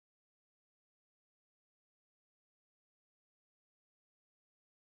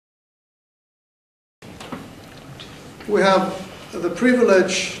We have the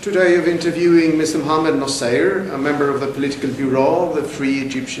privilege today of interviewing Mr. Mohammed Nosseir, a member of the political bureau of the Free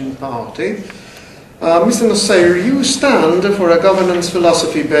Egyptian Party. Mr. Nosseir, you stand for a governance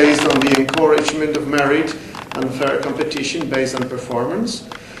philosophy based on the encouragement of merit and fair competition based on performance.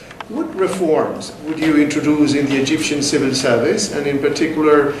 What reforms would you introduce in the Egyptian civil service, and in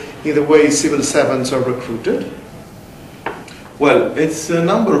particular in the way civil servants are recruited? Well, it's a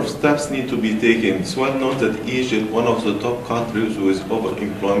number of steps need to be taken. It's well known that Egypt, one of the top countries with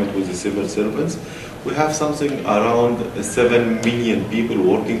overemployment with the civil servants, we have something around 7 million people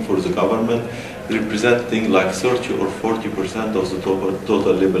working for the government, representing like 30 or 40% of the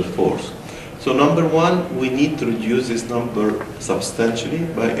total labor force. So number one, we need to reduce this number substantially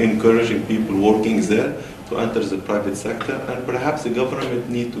by encouraging people working there to enter the private sector, and perhaps the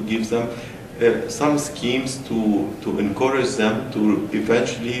government need to give them some schemes to encourage them to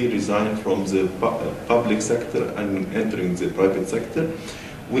eventually resign from the public sector and entering the private sector.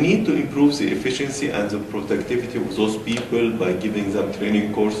 We need to improve the efficiency and the productivity of those people by giving them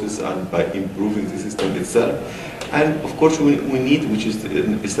training courses and by improving the system itself. And of course we need, which is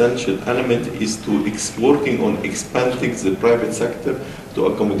an essential element, is to working on expanding the private sector to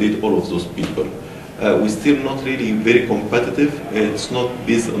accommodate all of those people. We're still not really very competitive. It's not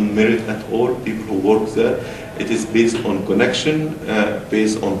based on merit at all, people who work there. It is based on connection,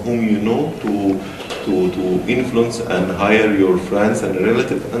 based on whom you know, to influence and hire your friends and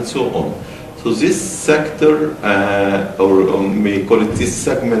relatives and so on. So this sector, or may call it this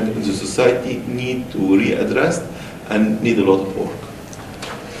segment in the society, need to readdress and need a lot of work.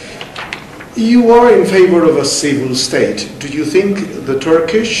 You are in favor of a civil state. Do you think the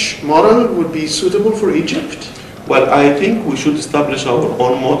Turkish model would be suitable for Egypt? Well, I think we should establish our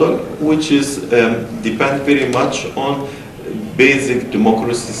own model, which is depend very much on basic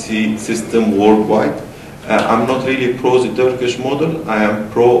democracy system worldwide. I'm not really pro the Turkish model. I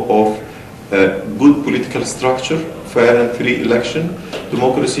am pro of good political structure, fair and free election.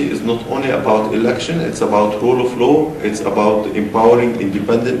 Democracy is not only about election, it's about rule of law, it's about empowering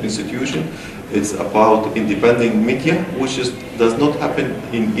independent institutions, it's about independent media, which does not happen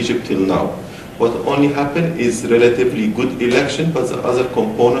in Egypt till now. What only happens is relatively good election, but the other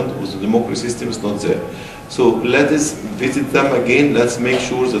component of the democracy system is not there. So let us visit them again, let's make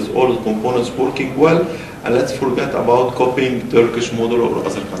sure that all the components working well, and let's forget about copying Turkish model or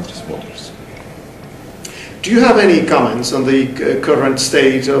other countries' models. Do you have any comments on the current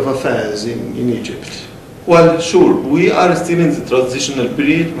state of affairs in Egypt? Well, sure. We are still in the transitional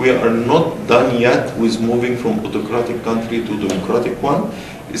period. We are not done yet with moving from autocratic country to democratic one.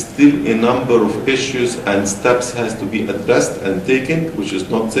 Still a number of issues and steps has to be addressed and taken, which is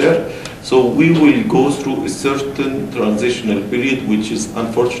not there. So we will go through a certain transitional period, which is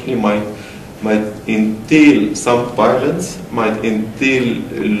unfortunately might entail some violence, might entail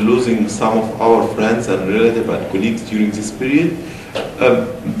losing some of our friends and relatives and colleagues during this period.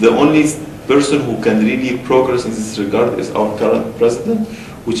 The only person who can really progress in this regard is our current president,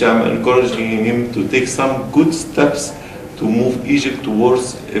 which I'm encouraging him to take some good steps to move Egypt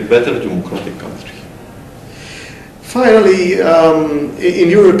towards a better democratic country. Finally, in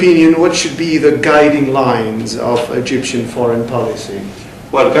your opinion, what should be the guiding lines of Egyptian foreign policy?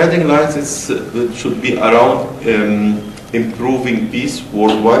 Well, guiding lines should be around improving peace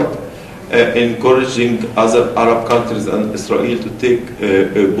worldwide, encouraging other Arab countries and Israel to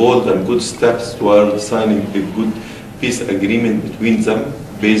take bold and good steps towards signing a good peace agreement between them,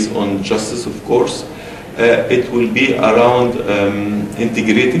 based on justice, of course. It will be around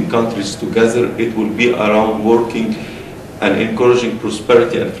integrating countries together. It will be around working and encouraging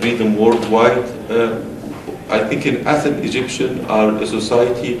prosperity and freedom worldwide. I think in Athens, Egyptians are a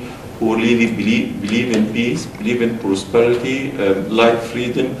society who really believe in peace, believe in prosperity, like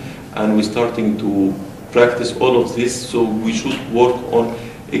freedom, and we're starting to practice all of this, so we should work on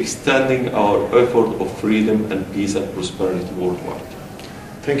extending our effort of freedom and peace and prosperity worldwide.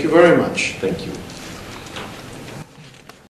 Thank you very much. Thank you.